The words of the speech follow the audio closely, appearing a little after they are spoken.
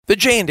The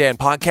Jay and Dan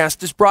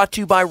podcast is brought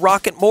to you by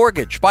Rocket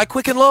Mortgage, by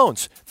Quicken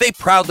Loans. They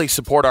proudly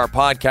support our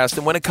podcast,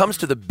 and when it comes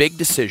to the big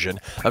decision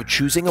of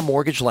choosing a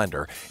mortgage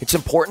lender, it's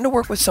important to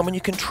work with someone you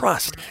can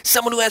trust,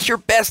 someone who has your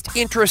best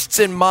interests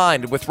in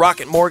mind. With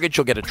Rocket Mortgage,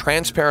 you'll get a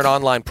transparent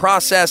online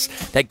process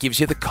that gives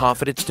you the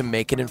confidence to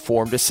make an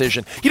informed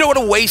decision. You don't want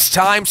to waste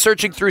time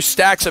searching through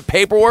stacks of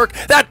paperwork.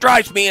 That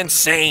drives me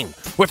insane.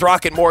 With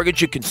Rocket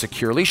Mortgage, you can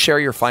securely share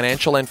your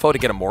financial info to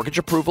get a mortgage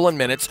approval in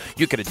minutes.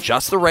 You can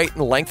adjust the rate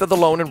and length of the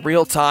loan in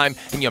real time,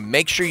 and you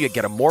make sure you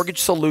get a mortgage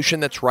solution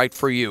that's right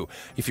for you.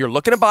 If you're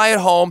looking to buy a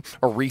home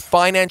or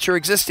refinance your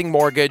existing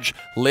mortgage,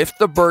 lift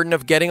the burden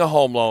of getting a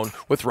home loan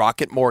with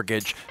Rocket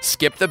Mortgage.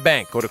 Skip the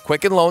bank. Go to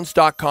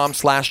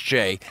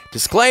quickenloans.com/J.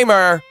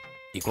 Disclaimer,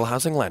 equal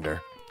housing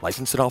lender.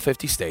 Licensed in all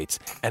 50 states.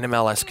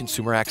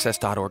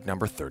 NMLSconsumeraccess.org,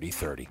 number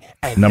 3030.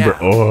 Number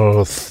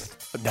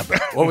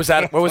What was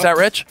that? What was that,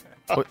 Rich?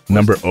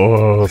 Number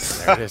There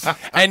it is.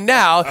 And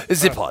now,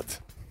 Zipod.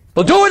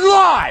 We'll do it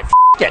live.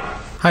 F*** it.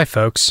 Hi,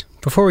 folks.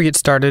 Before we get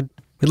started,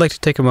 we'd like to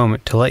take a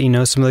moment to let you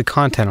know some of the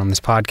content on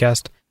this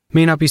podcast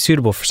may not be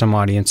suitable for some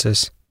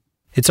audiences.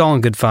 It's all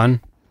in good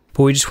fun,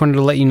 but we just wanted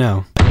to let you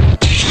know.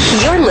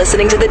 You're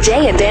listening to the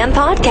Jay and Dan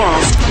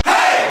podcast.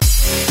 Hey!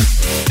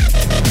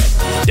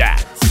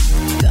 Dads.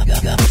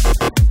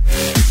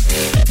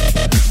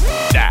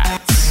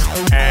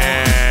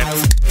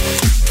 And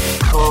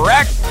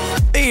correct.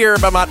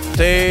 Yerba mate.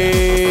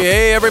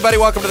 Hey, everybody.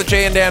 Welcome to the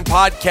Jay and Dan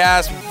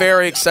podcast.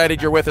 Very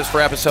excited you're with us for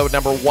episode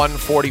number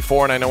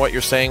 144. And I know what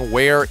you're saying.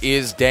 Where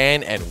is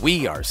Dan? And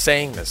we are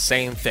saying the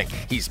same thing.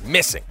 He's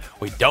missing.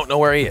 We don't know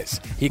where he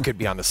is. He could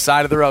be on the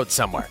side of the road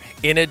somewhere,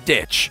 in a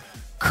ditch,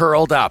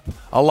 curled up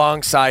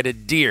alongside a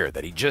deer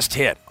that he just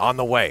hit on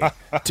the way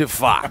to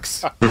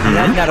Fox. He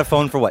hasn't had a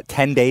phone for,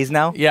 10 days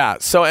now? Yeah.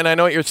 So, and I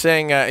know what you're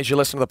saying as you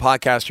listen to the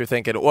podcast, you're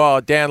thinking,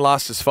 well, Dan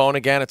lost his phone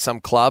again at some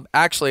club.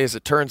 Actually, as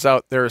it turns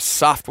out, there are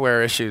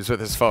software issues with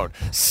his phone.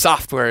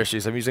 Software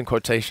issues. I'm using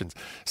quotations.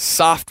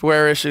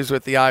 Software issues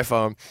with the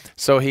iPhone.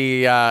 So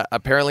he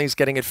apparently he's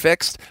getting it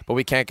fixed, but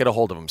we can't get a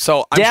hold of him.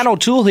 So Dan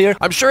O'Toole here.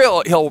 I'm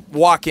sure he'll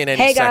walk in any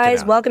second. Hey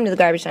guys, now. welcome to the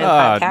Garbage Time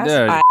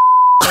Podcast.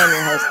 I'm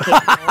your host,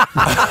 Kate.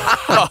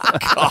 Oh,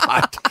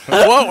 God.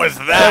 What was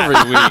that? Every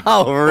week.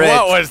 Oh, Rich.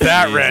 What was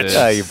that, Rich?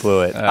 Oh, you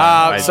blew it.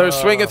 So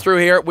swinging through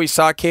here, we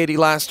saw Katie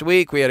last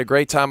week. We had a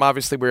great time.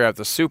 Obviously, we were at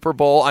the Super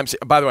Bowl.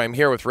 By the way, I'm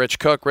here with Rich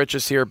Cook. Rich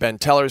is here. Ben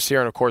Teller's here.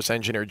 And, of course,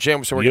 engineer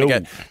Jim. So we're going to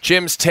get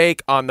Jim's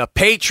take on the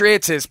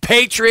Patriots. His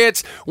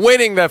Patriots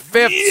winning the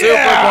 5th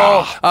Super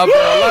Bowl of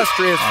their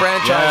illustrious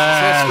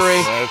franchise's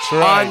history. That's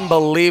right.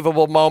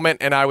 Unbelievable moment.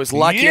 And I was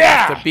lucky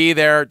enough to be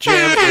there, Jim.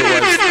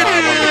 It was one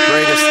of the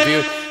greatest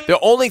views. The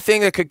only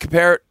thing that could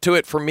compare to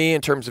it for me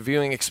in terms of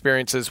viewing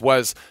experiences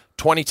was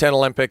 2010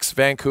 Olympics,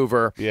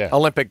 Vancouver,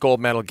 Olympic gold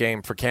medal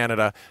game for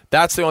Canada.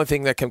 That's the only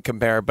thing that can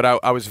compare. But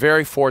I was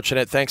very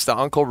fortunate, thanks to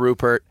Uncle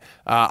Rupert.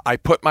 I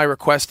put my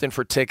request in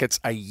for tickets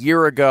a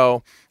year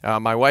ago.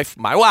 My wife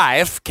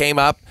came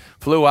up,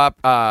 flew up.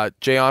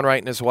 Jay Onrait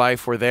and his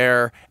wife were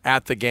there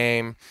at the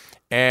game.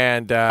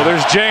 And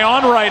there's Jay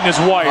Onrait and his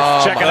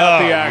wife checking out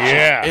the action.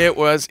 Yeah. It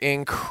was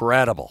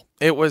incredible.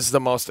 It was the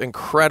most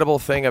incredible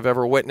thing I've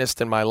ever witnessed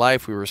in my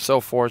life. We were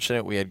so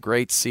fortunate. We had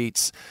great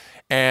seats.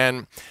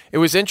 And it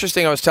was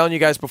interesting. I was telling you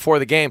guys before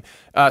the game,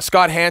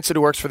 Scott Hansen,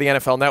 who works for the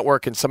NFL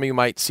Network, and some of you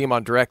might see him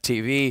on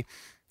DirecTV,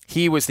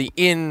 he was the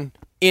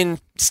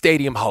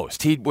in-stadium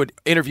host. He would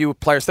interview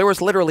players. There was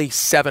literally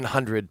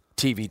 700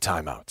 TV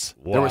timeouts.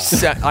 Wow. There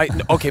was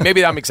okay,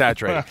 maybe I'm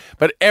exaggerating,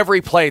 but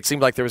every play it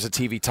seemed like there was a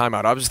TV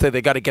timeout. Obviously,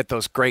 they got to get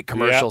those great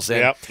commercials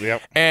in.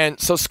 Yep. And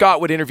so Scott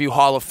would interview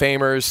Hall of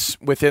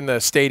Famers within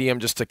the stadium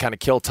just to kind of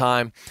kill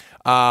time.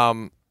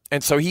 And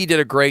so he did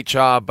a great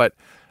job, but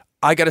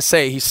I got to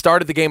say, he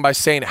started the game by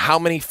saying how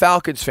many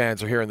Falcons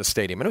fans are here in the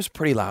stadium. And it was a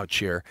pretty loud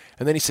cheer.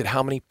 And then he said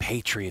how many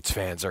Patriots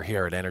fans are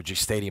here at Energy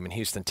Stadium in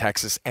Houston,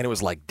 Texas. And it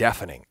was like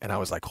deafening. And I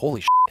was like, holy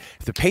shit.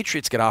 If the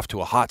Patriots get off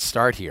to a hot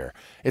start here,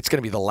 it's going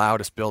to be the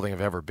loudest building I've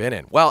ever been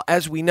in. Well,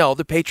 as we know,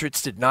 the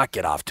Patriots did not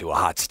get off to a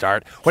hot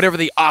start. Whatever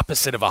the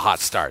opposite of a hot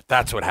start,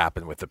 that's what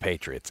happened with the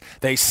Patriots.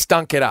 They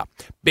stunk it up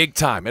big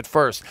time at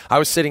first. I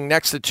was sitting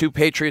next to two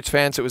Patriots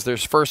fans. It was their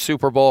first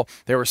Super Bowl.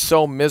 They were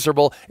so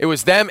miserable. It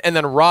was them and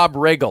then Rob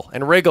Riggle.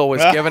 And Riggle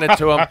was giving it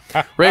to him.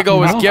 Riggle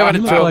was giving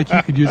it to him. Like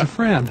you could use a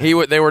friend.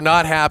 They were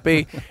not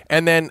happy.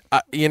 And then,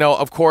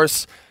 of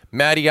course,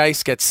 Matty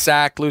Ice gets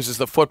sacked, loses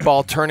the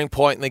football, turning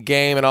point in the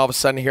game, and all of a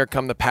sudden here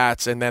come the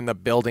Pats, and then the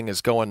building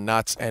is going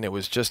nuts, and it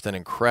was just an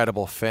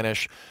incredible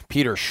finish.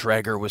 Peter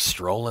Schrager was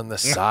strolling the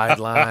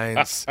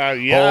sidelines,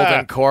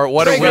 holding court.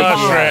 What a week!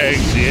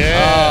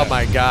 Oh,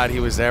 my God,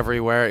 he was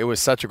everywhere. It was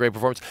such a great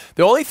performance.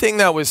 The only thing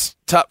that was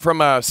tough from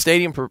a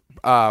stadium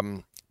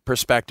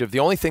perspective, the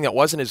only thing that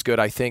wasn't as good,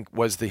 I think,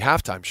 was the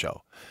halftime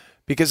show.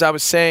 Because I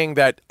was saying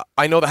that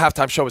I know the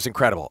halftime show was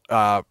incredible.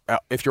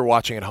 If you're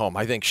watching at home,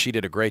 I think she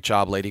did a great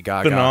job, Lady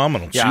Gaga.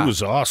 Phenomenal. Yeah, she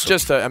was awesome.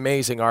 Just an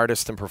amazing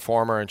artist and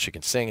performer, and she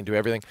can sing and do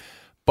everything.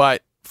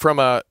 But from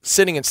a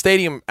sitting in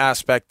stadium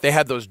aspect, they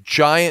had those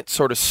giant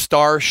sort of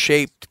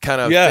star-shaped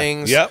kind of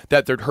things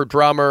that her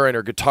drummer and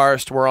her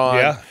guitarist were on.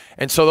 Yeah.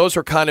 And so those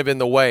were kind of in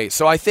the way.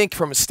 So I think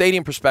from a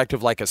stadium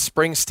perspective, like a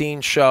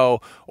Springsteen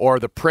show or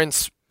the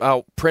Prince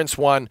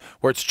one,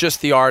 where it's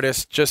just the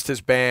artist, just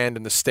his band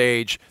and the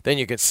stage, then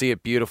you could see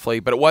it beautifully.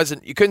 But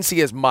you couldn't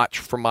see as much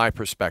from my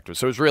perspective.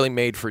 So it was really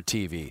made for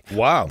TV.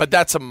 Wow. But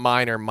that's a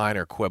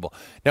minor quibble.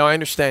 Now, I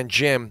understand,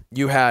 Jim,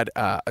 you had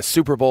a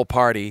Super Bowl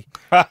party.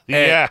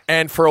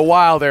 And for a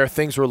while there,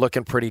 things were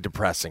looking pretty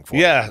depressing for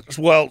you. Yeah.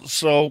 Well,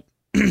 so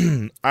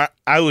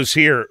I was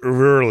here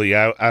early.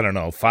 I don't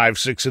know, 5,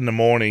 6 in the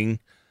morning,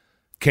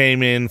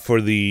 came in for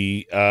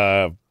the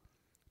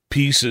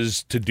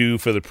pieces to do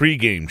for the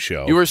pregame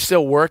show. You were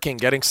still working,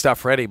 getting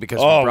stuff ready because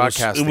we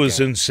broadcast. It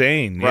was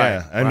insane. Yeah,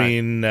 Right. I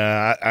mean,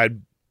 I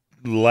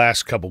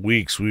last couple of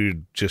weeks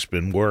we've just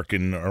been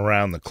working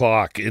around the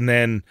clock, and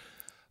then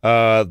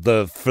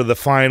for the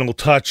final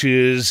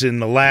touches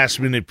and the last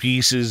minute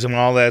pieces and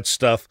all that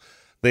stuff,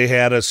 they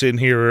had us in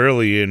here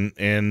early, and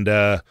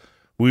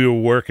we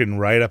were working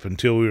right up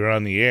until we were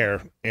on the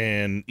air,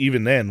 and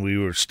even then we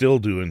were still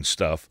doing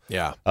stuff.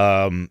 Yeah.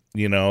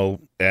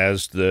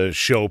 As the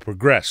show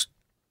progressed.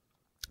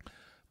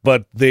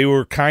 But they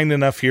were kind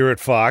enough here at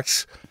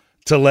Fox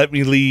to let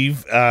me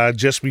leave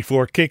just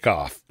before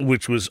kickoff,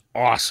 which was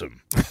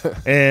awesome.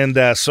 And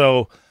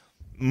so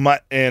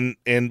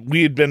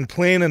we had been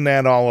planning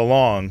that all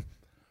along.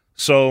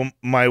 So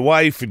my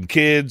wife and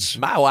kids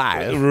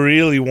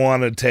really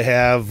wanted to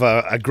have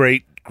a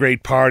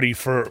great party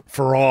for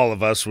all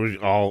of us.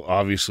 We're all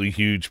obviously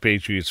huge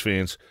Patriots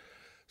fans.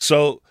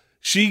 So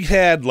she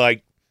had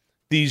like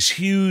these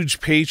huge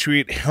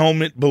Patriot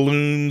helmet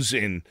balloons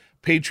and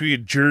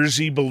Patriot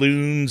jersey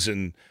balloons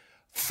and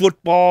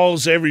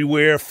footballs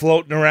everywhere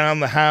floating around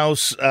the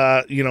house,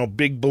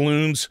 big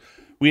balloons.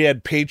 We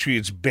had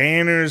Patriots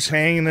banners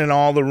hanging in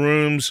all the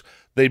rooms.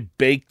 They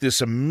baked this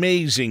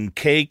amazing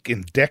cake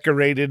and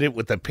decorated it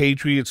with the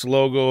Patriots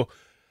logo,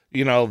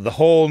 the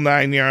whole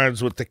 9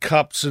 yards with the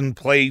cups and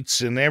plates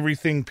and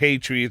everything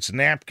Patriots,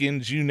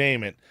 napkins, you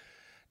name it.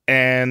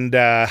 And,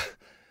 by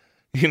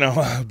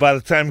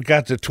the time it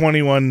got to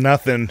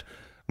 21-0,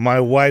 my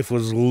wife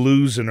was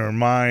losing her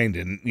mind,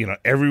 and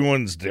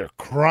everyone's there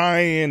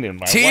crying, and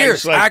my tears,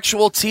 wife's like,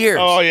 actual tears.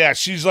 Oh yeah,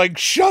 she's like,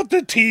 shut the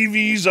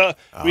TVs up.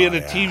 We had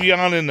a TV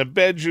on in the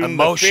bedroom,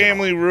 the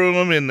family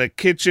room, in the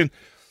kitchen.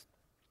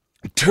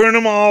 Turn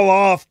them all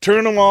off.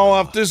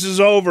 This is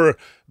over.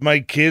 My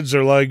kids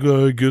are like,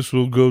 I guess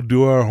we'll go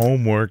do our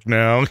homework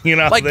now.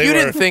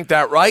 Didn't think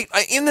that, right?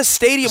 In the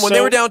stadium when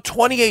they were down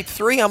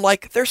 28-3, I'm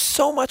like, there's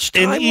so much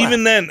time and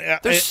even left. then,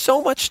 there's so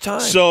much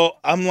time. So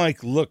I'm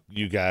like, look,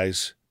 you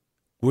guys,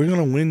 we're going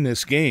to win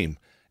this game.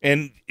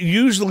 And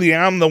usually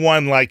I'm the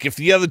one, like, if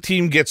the other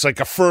team gets like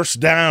a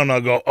first down,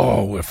 I'll go,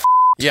 oh, we're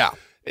yeah.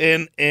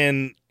 And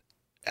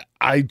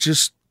I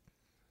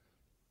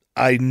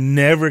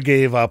never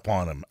gave up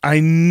on them.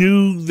 I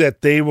knew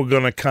that they were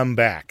going to come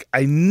back.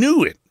 I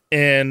knew it.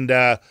 And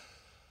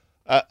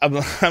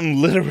I'm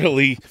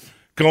literally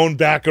going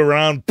back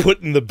around,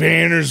 putting the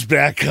banners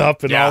back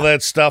up and all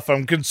that stuff.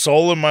 I'm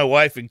consoling my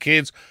wife and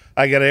kids.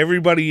 I got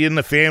everybody in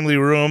the family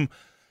room,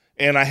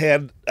 and I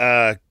had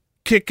a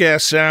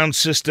kick-ass sound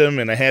system,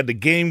 and I had the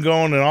game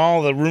going in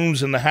all the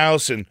rooms in the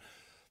house, and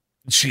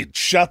she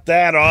shut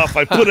that off.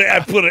 I put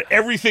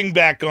everything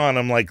back on.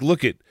 I'm like,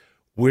 look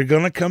we're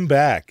going to come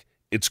back.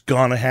 It's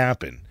going to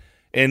happen.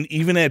 And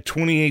even at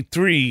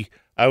 28-3,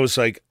 I was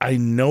like, I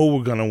know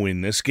we're going to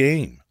win this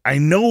game. I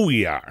know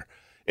we are.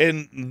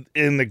 And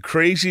the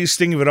craziest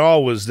thing of it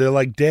all was they're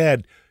like,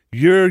 Dad,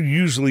 you're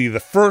usually the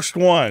first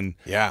one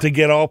to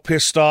get all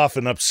pissed off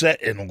and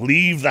upset and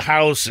leave the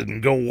house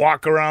and go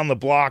walk around the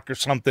block or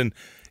something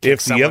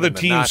if the other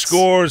team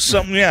scores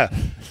something. Yeah.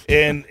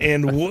 And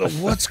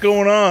what's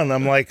going on?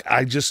 I'm like,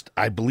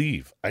 I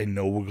believe. I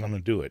know we're going to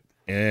do it.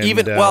 And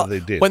they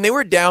did. When they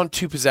were down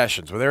 2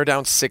 possessions, when they were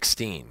down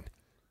 16,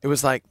 it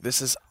was like,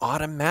 this is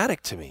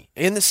automatic to me.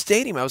 In the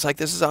stadium, I was like,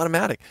 this is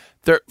automatic.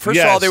 First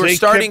of all, they were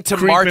starting to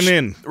march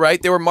in.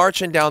 Right? They were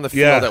marching down the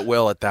field at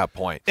will at that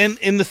point. And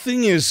the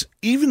thing is,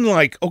 even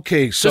like,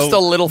 okay, so just a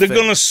little they're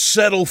going to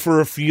settle for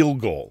a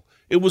field goal.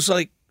 It was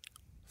like,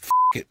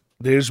 it.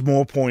 There's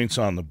more points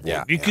on the board.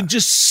 Yeah, you can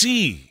just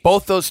see.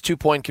 Both those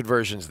 2-point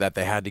conversions that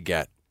they had to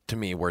get, to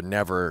me, were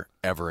never,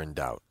 ever in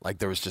doubt. Like,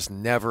 there was just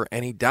never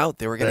any doubt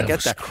they were going to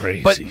get that.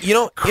 Crazy. But you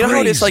know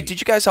how it is? Like, did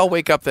you guys all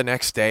wake up the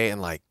next day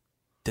and like,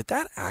 did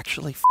that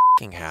actually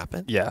fucking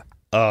happen? Yeah.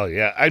 Oh,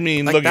 yeah. I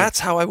mean, like, that's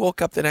how I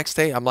woke up the next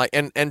day. I'm like,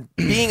 and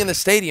being in the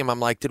stadium, I'm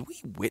like, did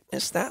we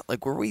witness that?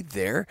 Like, were we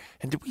there?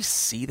 And did we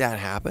see that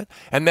happen?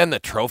 And then the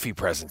trophy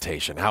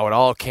presentation, how it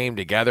all came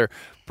together.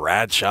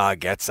 Bradshaw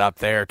gets up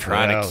there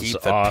trying to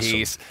keep the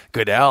peace.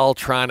 Goodell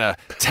trying to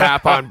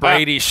tap on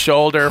Brady's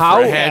shoulder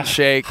for a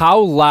handshake. How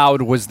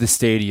loud was the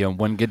stadium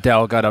when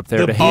Goodell got up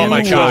there to hand? Oh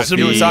my God,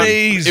 it was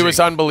amazing. It was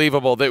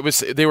unbelievable.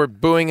 They were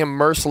booing him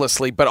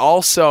mercilessly, but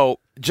also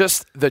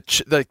just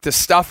the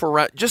stuff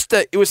around,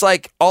 it was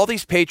like all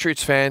these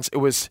Patriots fans. It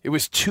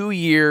was 2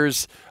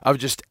 years of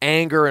just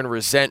anger and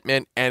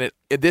resentment, and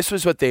this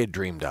was what they had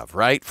dreamed of,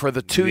 right? For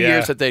the 2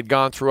 years that they'd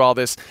gone through all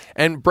this,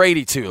 and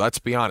Brady too. Let's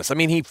be honest. I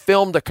mean, he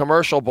filmed a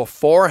commercial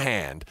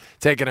beforehand,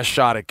 taking a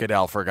shot at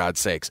Goodell, for God's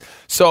sakes.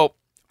 So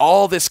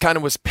all this kind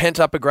of was pent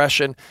up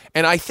aggression,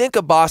 and I think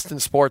of Boston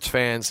sports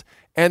fans,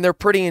 and they're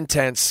pretty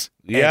intense.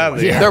 Yeah,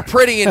 anyway. They're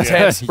pretty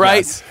intense, right?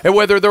 Yes. And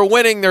whether they're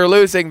winning, they're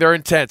losing, they're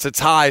intense. It's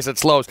highs,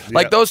 it's lows.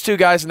 Like those two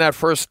guys in that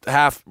first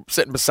half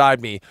sitting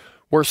beside me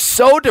were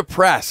so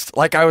depressed.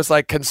 Like I was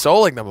like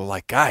consoling them. I'm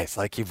like, guys,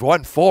 like you've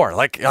won 4.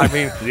 Like, I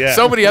mean,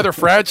 so many other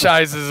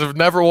franchises have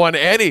never won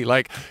any.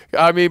 Like,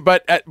 I mean,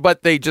 but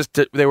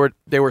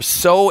they were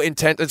so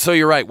intense. And so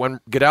you're right. When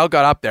Goodell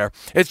got up there,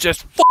 it's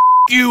just F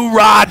you,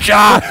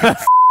 Raja.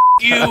 F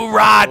you,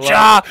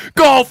 Raja.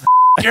 Go F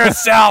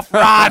yourself,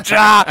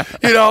 Raja.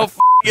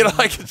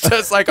 Like it's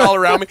just like all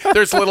around me.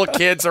 There's little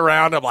kids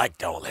around. I'm like,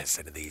 don't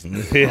listen to these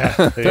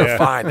people. They're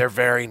fine. They're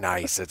very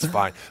nice. It's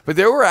fine. But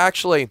there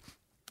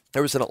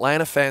was an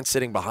Atlanta fan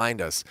sitting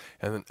behind us,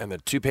 and the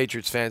 2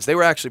 Patriots fans, they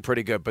were actually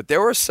pretty good. But there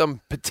were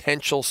some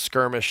potential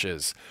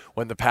skirmishes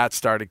when the Pats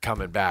started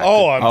coming back.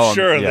 Oh, I'm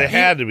sure they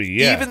had to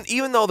be,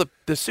 Even though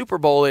the Super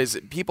Bowl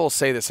is, people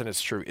say this and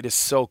it's true, it is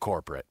so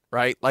corporate,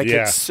 right? Like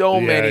it's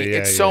so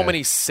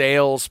many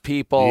sales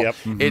people. Yep.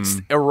 Mm-hmm. It's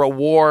a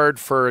reward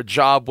for a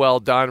job well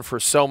done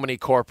for so many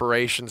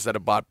corporations that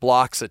have bought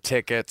blocks of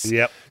tickets.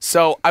 Yep.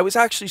 So I was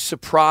actually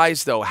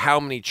surprised, though, how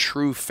many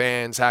true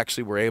fans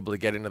actually were able to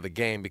get into the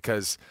game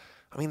because,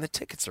 I mean, the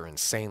tickets are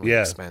insanely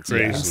expensive.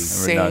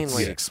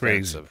 Insanely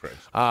expensive.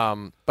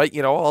 Crazy. But,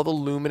 all the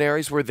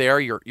luminaries were there.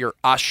 Your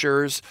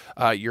Ushers,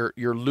 your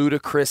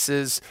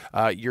Ludacris's,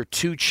 your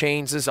 2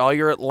 Chainses, all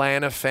your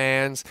Atlanta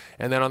fans.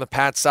 And then on the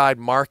Pat side,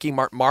 Mark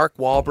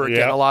Wahlberg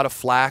getting a lot of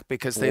flack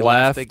because they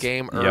left the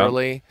game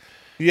early.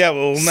 Yeah,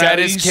 well,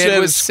 his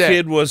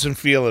kid wasn't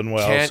feeling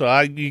well, so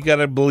you got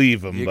to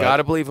believe him. You got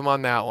to believe him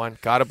on that one.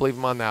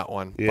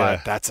 Yeah.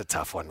 But that's a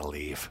tough one to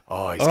leave.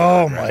 Oh, he's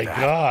my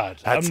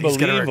God. Unbelievable. He's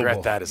going to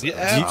regret that.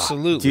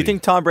 Absolutely. Do you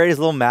think Tom Brady's a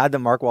little mad that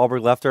Mark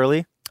Wahlberg left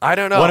early? I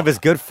don't know. One of his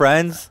good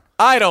friends?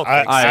 I don't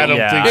think so. I don't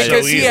think so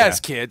because he either. has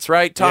kids,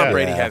 right? Tom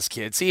Brady has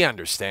kids. He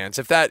understands.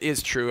 If that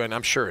is true, and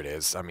I'm sure it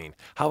is, I mean,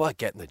 how about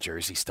getting the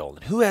jersey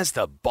stolen? Who has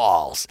the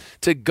balls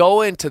to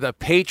go into the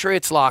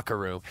Patriots locker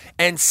room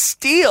and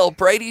steal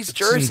Brady's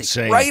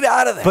jersey right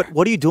out of there? But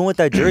what are you doing with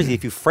that jersey?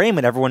 If you frame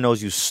it, everyone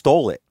knows you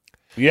stole it.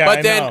 Yeah,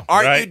 but then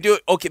aren't you doing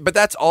okay? But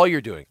that's all you're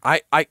doing.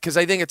 Because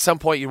I think at some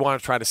point you want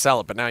to try to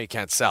sell it, but now you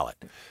can't sell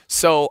it.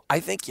 So I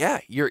think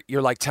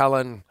you're like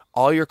telling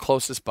all your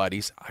closest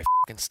buddies, I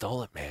fucking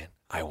stole it, man.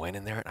 I went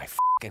in there and I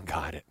fucking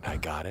got it, and I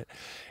got it,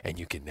 and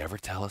you can never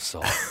tell a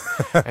soul.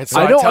 And so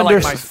I'd tell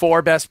like my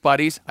 4 best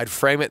buddies, I'd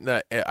frame it in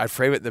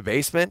the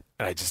basement,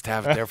 and I just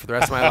have it there for the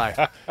rest of my life.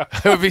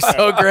 It would be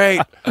so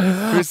great. It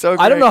would be so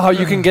great. I don't know how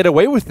you can get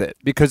away with it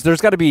because there's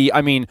got to be.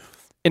 I mean,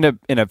 in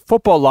a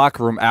football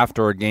locker room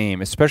after a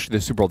game, especially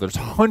the Super Bowl, there's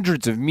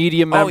hundreds of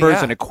media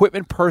members and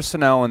equipment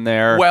personnel in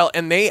there. Well,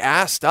 and they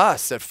asked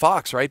us at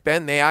Fox, right,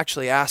 Ben? They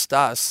actually asked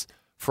us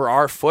for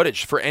our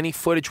footage, for any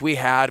footage we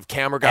had of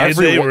camera guys.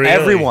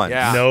 Everyone.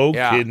 Yeah. No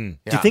kidding.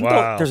 Do you think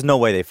there's no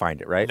way they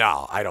find it, right?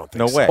 No, I don't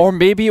think so. No way. Or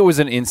maybe it was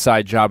an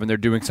inside job and they're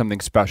doing something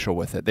special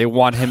with it. They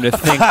want him to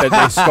think that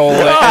they stole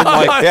it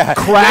and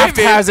Kraft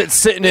has it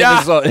sitting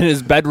in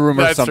his bedroom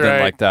or something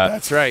like that.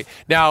 That's right.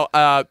 Now,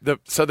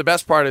 the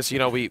best part is,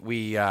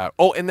 we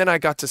and then I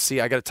got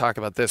to talk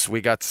about this.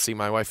 We got to see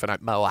my wife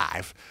and my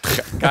wife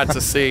got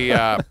to see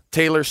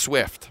Taylor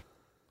Swift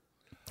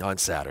on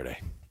Saturday.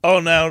 Oh,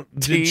 now,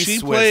 did she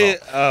play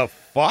a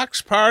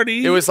Fox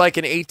party? It was like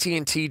an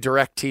AT&T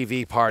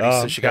DirecTV party,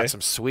 so she got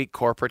some sweet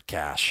corporate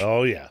cash.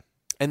 Oh, yeah.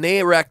 And they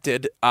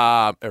erected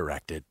by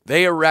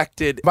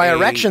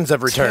erections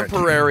have returned.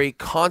 Temporary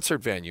concert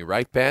venue,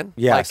 right, Ben?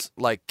 Yes.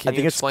 Like can I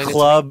think you it's explain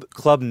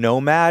Club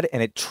Nomad,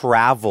 and it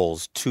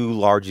travels to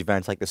large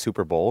events like the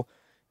Super Bowl.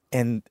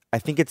 And I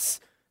think it's,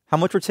 how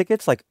much were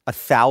tickets? Like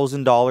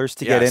 $1,000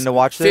 to get in to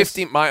watch this?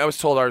 I was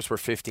told ours were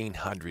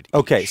 $1,500 each.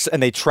 Okay, so,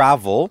 and they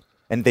travel.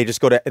 And they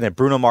just go to, and then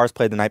Bruno Mars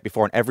played the night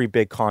before, and every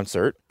big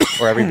concert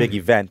or every big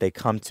event they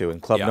come to.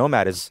 And Club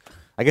Nomad is,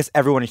 I guess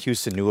everyone in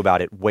Houston knew about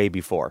it way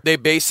before. They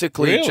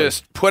basically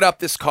just put up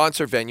this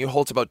concert venue,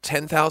 holds about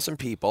 10,000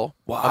 people.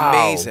 Wow.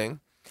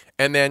 Amazing.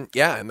 And then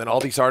all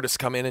these artists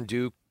come in and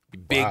do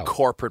big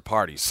corporate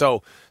parties.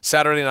 So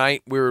Saturday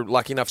night, we were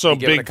lucky enough to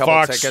be given a couple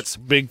of tickets.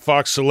 Big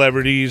Fox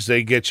celebrities,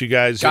 they get you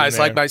guys in there.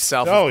 Like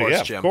myself, of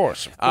course, Jim. Of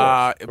course.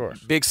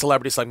 Big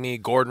celebrities like me,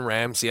 Gordon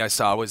Ramsay, I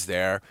saw was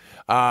there.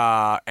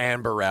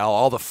 Ann Burrell,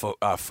 all the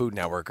Food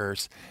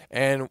Networkers.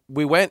 And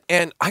we went,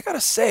 and I got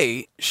to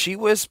say, she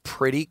was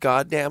pretty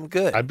goddamn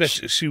good. I bet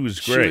she was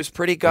great. She was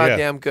pretty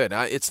goddamn good.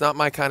 It's not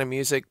my kind of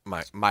music.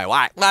 My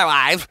wife.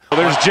 Well,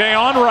 there's Jay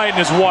Onright and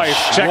his wife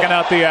checking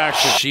out the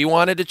action. She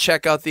wanted to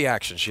check out the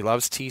action. She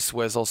loves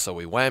T-Swizzle, so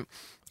we went.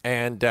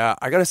 And I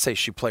got to say,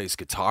 she plays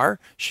guitar.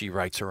 She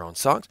writes her own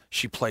songs.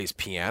 She plays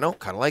piano,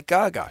 kind of like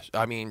Gaga.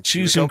 I mean,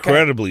 she's okay.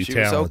 incredibly she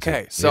talented. was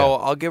okay. So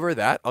I'll give her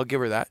that.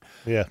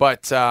 Yeah.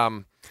 But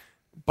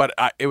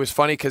it was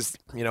funny because,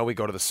 we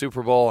go to the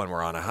Super Bowl and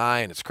we're on a high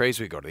and it's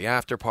crazy. We go to the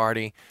after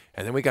party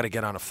and then we got to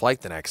get on a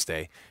flight the next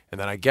day. And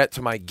then I get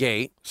to my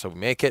gate. So we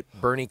make it,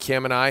 Bernie,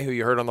 Kim, and I, who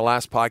you heard on the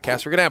last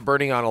podcast. We're going to have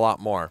Bernie on a lot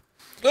more.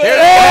 Hey,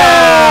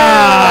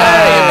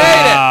 you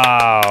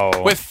made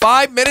it. With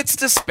 5 minutes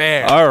to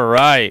spare. All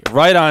right.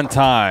 Right on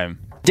time.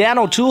 Dan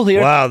O'Toole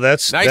here. Wow,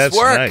 that's Nice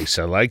work. nice.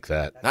 I like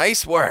that.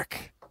 Nice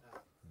work.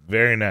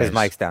 Very nice. His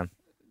mic's down.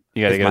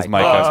 You got to get his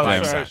mic Oh,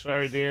 up.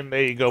 sorry, Dan.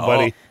 There you go,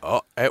 buddy.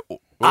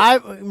 I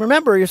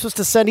remember you're supposed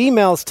to send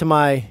emails to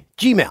my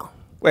Gmail.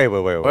 Wait.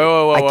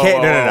 Whoa. I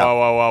can't. No.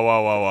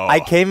 Whoa. I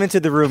came into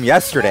the room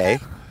yesterday.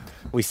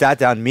 We sat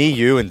down, me,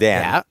 you, and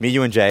Dan. Yeah. Me,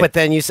 you, and Jay. But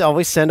then you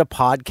always send a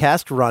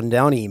podcast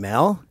rundown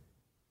email.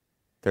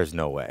 There's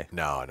no way.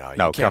 No,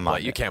 come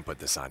on. You can't put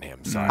this on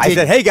him. Sorry. I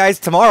said, hey, guys,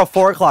 tomorrow,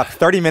 4 o'clock,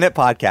 30-minute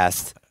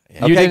podcast. You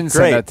Okay, didn't great.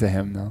 send that to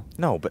him, though.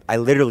 No, but I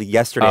literally,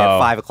 yesterday at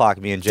 5 o'clock,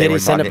 me and Jay Did were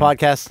he send a talking.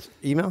 podcast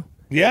email?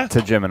 Yeah.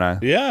 To Jim and I.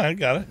 Yeah, I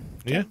got it.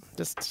 Yeah.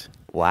 Just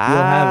Wow. You'll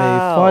have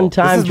a fun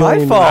time This is my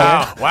joining me.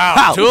 fault.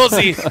 Wow.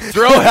 Toolsy,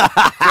 throw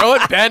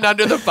it, Ben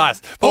under the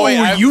bus. But wait,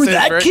 I have to say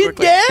this very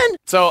quickly. Dan?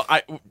 So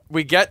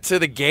we get to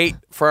the gate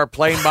for our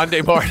plane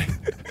Monday morning,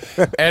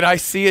 and I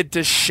see a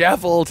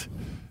disheveled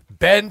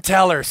Ben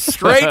Teller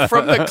straight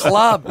from the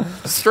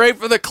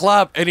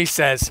club, and he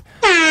says,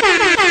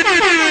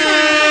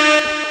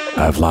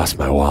 I've lost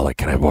my wallet.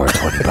 Can I borrow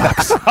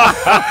 $20?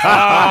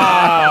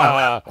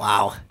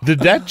 Wow. Did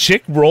that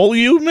chick roll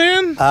you,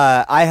 man?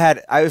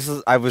 I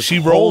was. She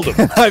rolled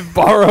him. I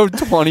borrowed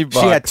 $20. She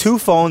had 2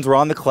 phones. We're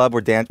on the club.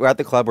 We're at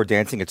the club. We're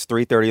dancing. It's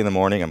 3:30 in the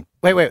morning.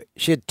 Wait.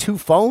 She had 2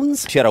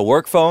 phones? She had a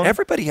work phone.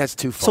 Everybody has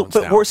 2 So, phones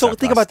but now.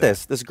 think about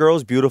this. This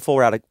girl's beautiful.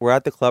 We're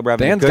at the club. We're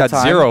having Dan's a good got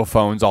time. 0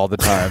 phones all the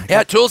time.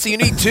 Yeah, Toolsy, you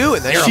need 2,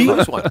 and then you'll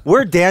lose one.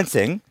 We're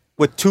dancing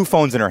with 2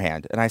 phones in her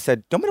hand, and I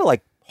said, "Do you want me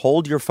to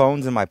hold your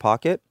phones in my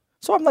pocket?"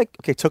 So I'm like,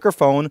 okay, took her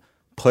phone,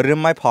 put it in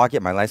my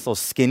pocket, my nice little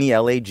skinny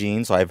LA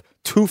jeans. So I have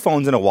 2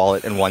 phones in a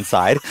wallet in one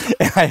side,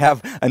 and I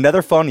have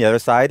another phone on the other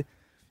side.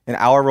 An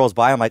hour rolls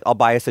by. I'm like, I'll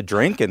buy us a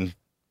drink and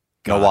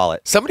no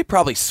wallet. Somebody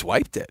probably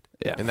swiped it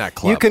in that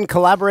club. You can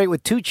collaborate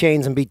with 2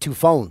 chains and be 2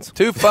 phones.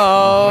 2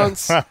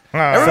 phones.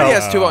 Everybody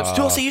has 2 phones.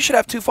 Toolsy, you should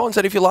have 2 phones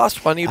that if you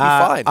lost one, you'd be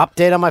fine.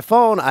 Update on my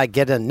phone. I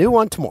get a new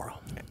one tomorrow.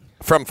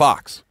 From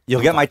Fox.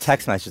 You'll get my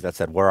text message that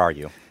said, "Where are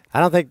you?" I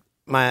don't think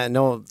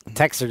no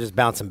texts are just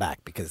bouncing back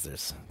because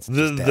there's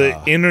The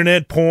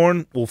internet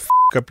porn will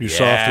up your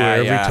software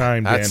every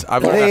time, Dan.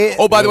 I've learned that.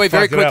 Oh, by the way,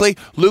 very Fuck it up.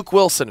 quickly, Luke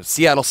Wilson of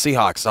Seattle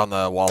Seahawks on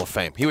the Wall of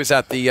Fame. He was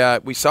at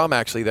the, we saw him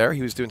actually there.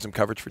 He was doing some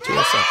coverage for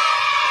TSN.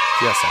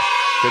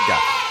 Good guy.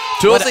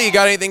 Toolsy, you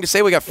got anything to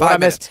say? We got 5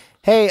 minutes.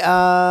 Hey,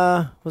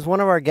 was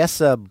one of our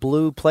guests a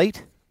Blue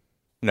Plate?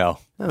 No.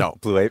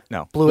 Blue Apron.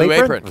 No. Blue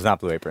Apron? It was not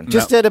Blue Apron.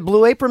 Just did a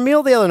Blue Apron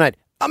meal the other night.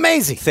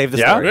 Amazing. Save the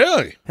Yeah, story.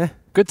 really?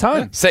 Good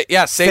time. Save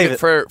it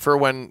for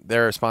when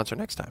they're a sponsor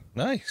next time.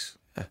 Nice.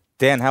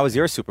 Dan, how was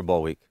your Super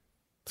Bowl week?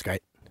 It's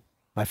great.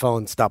 My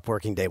phone stopped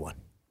working day 1.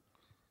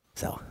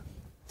 So,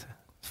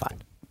 it's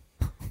fine.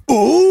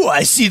 Ooh,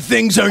 I see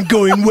things aren't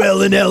going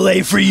well in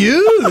L.A. for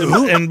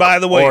you. And by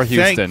the way, Or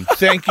Houston.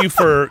 thank you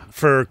for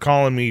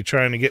calling me,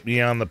 trying to get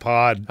me on the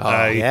pod.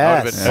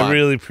 yes. I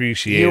really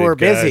appreciate it. You were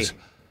guys. busy.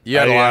 You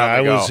had a lot on the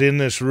I go. was in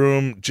this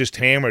room just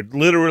hammered.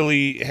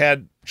 Literally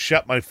had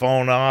shut my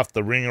phone off,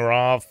 the ringer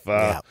off.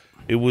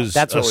 It was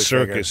That's a what we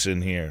circus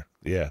in here.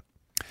 Yeah.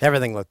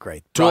 Everything looked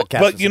great. But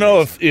Broadcast you was know,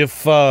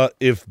 amazing.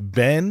 if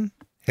Ben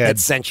had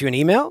sent you an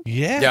email,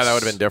 yes. Yeah, that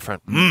would have been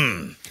different.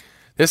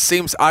 This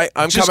seems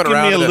I'm Just coming give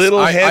around me to a this. little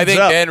I heads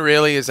think up. Ben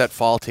really is at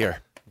fault here.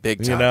 Big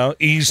time. You know,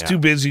 he's too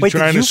busy Wait,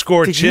 trying to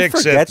score did chicks you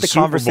forget at the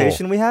Super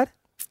conversation Bowl. we had?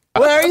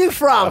 where are you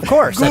from? Of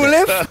course.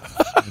 I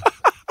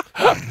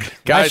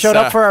Guys, showed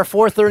up for our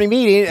 4:30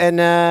 meeting,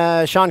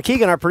 and Sean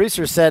Keegan, our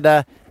producer,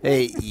 said,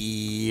 "Hey,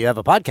 you have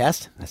a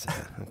podcast?" I said,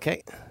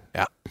 "Okay."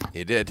 Yeah,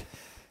 you did.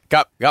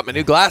 Got my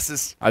new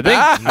glasses. I think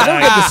I think we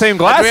have the same Do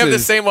glasses. we have the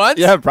same ones?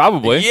 Yeah,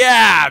 probably.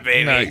 Yeah,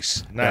 baby.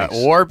 Nice. Yeah,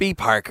 Warby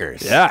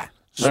Parkers. Yeah.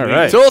 All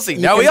right. Toolsy,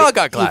 You now can we be- all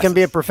got glasses. You can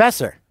be a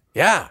professor.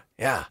 Yeah.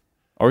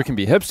 Or we can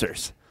be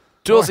hipsters.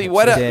 Toolsy,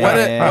 what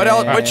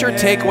else? What's your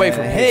takeaway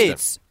from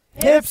Houston?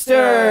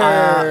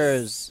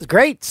 Hipsters. It's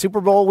great.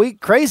 Super Bowl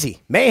week,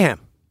 crazy mayhem.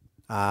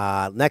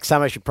 Next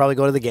time I should probably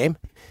go to the game,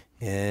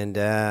 and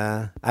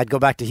I'd go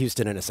back to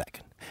Houston in a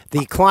second.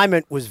 The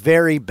climate was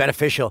very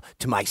beneficial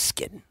to my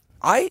skin.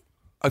 I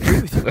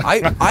agree with you.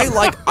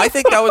 I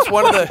think that was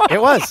one of the.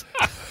 It was.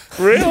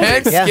 Really?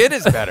 Man's Yeah. skin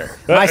is better,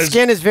 My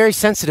skin is very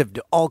sensitive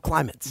to all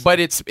climates. but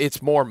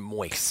it's more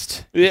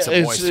moist. Yeah, It's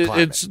a moist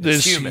climate.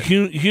 it's humid.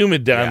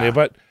 humid down Yeah. there,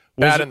 but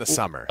Bad in the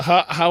summer.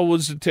 How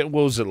was it?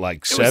 What was it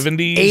like?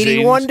 70s,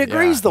 81 80s?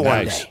 degrees the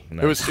one Nice. day.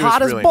 Nice. It was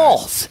Hot as really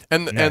balls.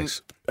 Nice. And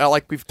Nice.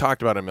 like we've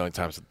talked about it a million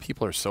times,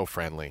 people are so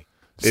friendly.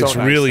 So It's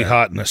nice really there.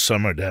 hot in the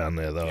summer down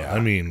there, though. Yeah. I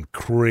mean,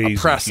 crazy.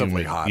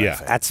 Oppressively humid. hot, I Yeah,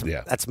 think. That's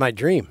yeah. that's my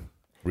dream.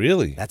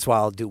 Really? That's why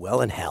I'll do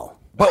well in hell.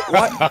 But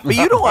what? But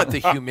you don't want the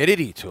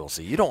humidity,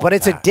 Toolsy. You don't. But want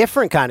it's that. a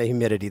different kind of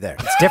humidity there.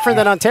 It's different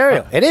than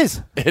Ontario. It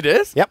is. It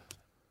is? Yep.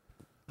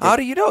 How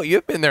do you know?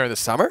 You've been there in the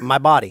summer. My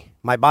body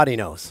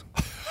knows.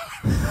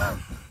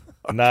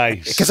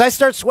 Nice. Because I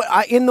start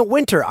in the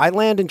winter. I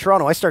land in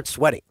Toronto. I start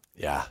sweating.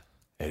 Yeah,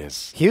 it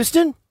is.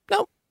 Houston?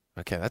 No.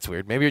 Okay, that's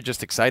weird. Maybe you're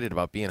just excited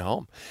about being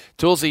home.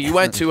 Toolsy, you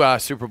went to a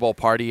Super Bowl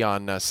party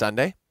on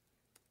Sunday.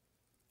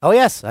 Oh,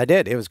 yes, I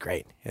did. It was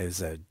great. It was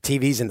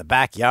TVs in the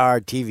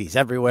backyard, TVs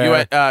everywhere. You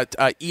went,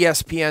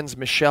 ESPN's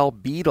Michelle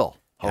Beadle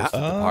hosted the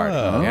party.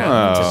 Oh.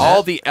 Yeah.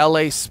 All the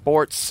LA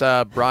sports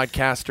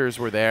broadcasters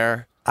were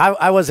there.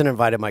 I wasn't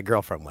invited. My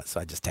girlfriend was, so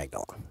I just tagged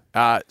along.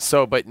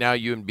 But now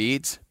you and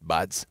Beads,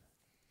 buds.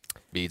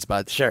 Beads,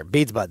 buds. Sure,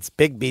 Beads buds.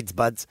 Big Beads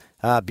buds.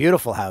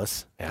 Beautiful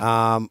house.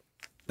 Yeah.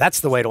 That's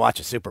the way to watch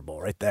a Super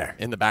Bowl right there.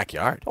 In the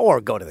backyard.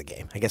 Or go to the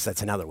game. I guess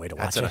that's another way to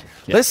watch it.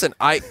 Listen,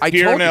 I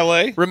Here told in you,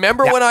 LA?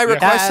 remember when I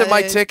requested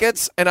my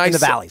tickets and in the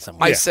valley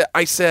somewhere.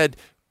 I said,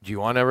 do you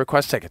want to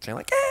request tickets? And you're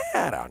like,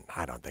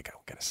 I don't think I'm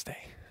gonna stay.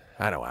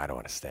 I don't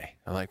want to stay.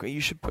 I'm like, well, you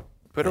should put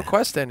a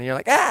request in. And you're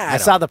like, I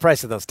saw the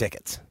price of those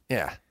tickets.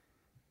 Yeah.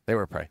 They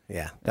were pricey.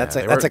 Yeah, that's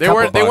they a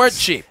weren't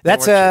cheap.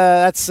 That's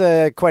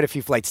quite a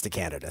few flights to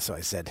Canada. So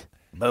I said,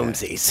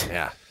 boomsies.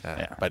 Yeah.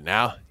 But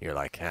now you're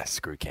like,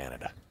 screw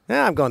Canada.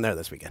 Yeah, I'm going there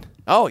this weekend.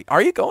 Oh,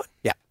 are you going?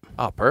 Yeah.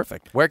 Oh,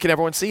 perfect. Where can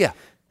everyone see you?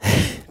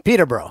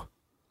 Peterborough.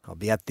 I'll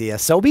be at the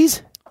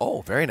Sobeys.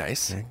 Oh, very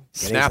nice.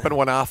 Snapping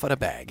one off in a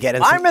bag.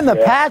 I'm in the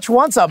patch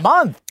once a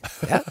month.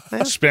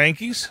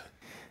 Spankies?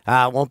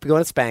 Won't be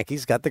going to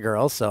Spanky's. Got the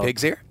girls. So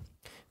Pig's Ear?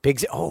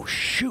 Pig's Ear. Oh,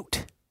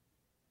 shoot.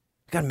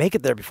 Got to make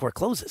it there before it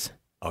closes.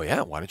 Oh,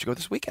 yeah. Why don't you go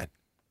this weekend?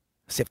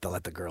 See if they'll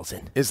let the girls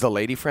in. Is the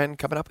lady friend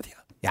coming up with you?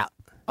 Yeah.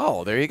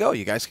 Oh, there you go.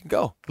 You guys can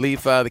go.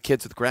 Leave the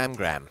kids with Graham.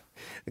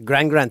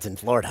 Grant's in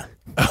Florida.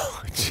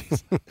 Oh,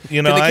 jeez.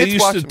 You know, Can the I kids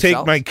used watch to take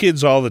themselves? my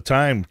kids all the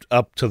time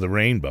up to the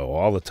Rainbow.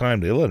 All the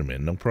time. They let them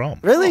in. No problem.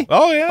 Really?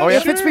 Oh, yeah.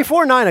 If it's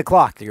before 9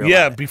 o'clock, you're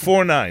Yeah, allowed.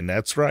 before 9.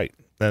 That's right.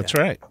 That's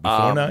right.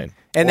 Before 9.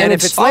 And then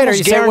if it's later,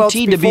 you say, well, it's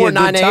guaranteed to be before a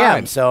 9 good a.m.,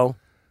 time. so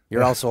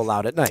you're also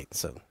allowed at night.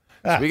 So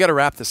So we got to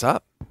wrap this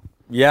up.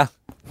 Yeah.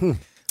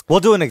 We'll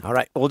do an All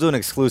right. We'll do an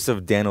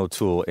exclusive Dan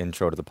O'Toole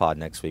intro to the pod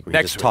next week. Where he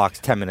Next just week. talks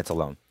 10 minutes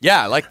alone.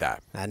 Yeah, I like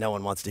that. no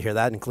one wants to hear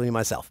that, including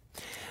myself.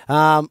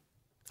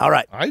 All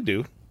right. I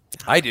do.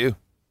 I do.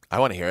 I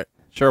want to hear it.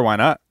 Sure, why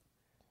not?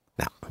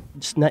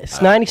 It's Well,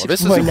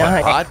 this is a fun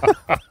 96.9.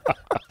 pod.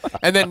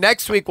 And then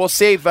next week, we'll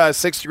save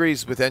 6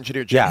 Degrees with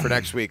Engineer Jim Yeah. for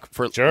next week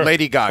for Sure.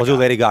 Lady Gaga. We'll do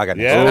Lady Gaga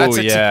next Yeah. That's Oh,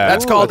 a te- yeah.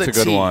 That's called That's a a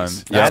good tease. one.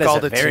 That's That is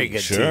called a a very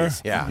tease. good Sure.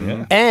 tease.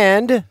 Yeah.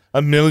 And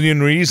A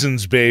million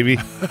reasons, baby.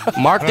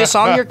 Mark this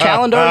on your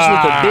calendars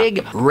with a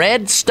big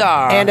red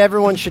star.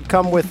 everyone should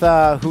come with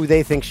who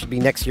they think should be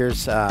next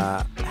year's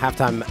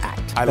halftime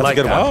act. I That's like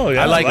a good that. one. Oh,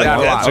 yeah. I like that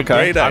a That's lot. a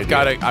great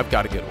idea. I've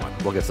got a good one.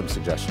 We'll get some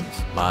suggestions.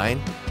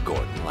 Mine,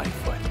 Gordon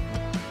Lightfoot.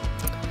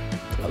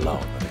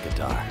 Alone with a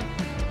guitar.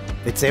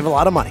 They'd save a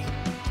lot of money.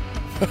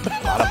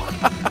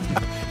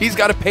 He's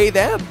got to pay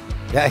them.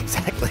 Yeah,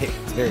 exactly.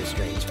 It's very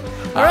strange.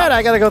 All right,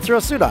 I got to go throw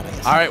a suit on, I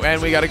guess. All right,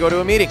 and we got to go to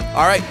a meeting.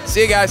 All right,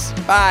 see you guys.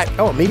 Bye.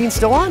 Oh, a meeting's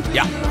still on?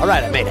 Yeah. All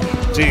right, I made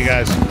it. See you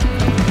guys.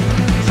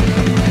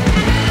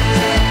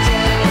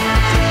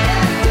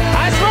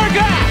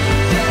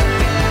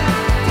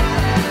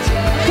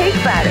 Cake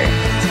batter.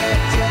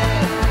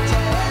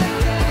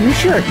 You're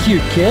sure a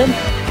cute kid.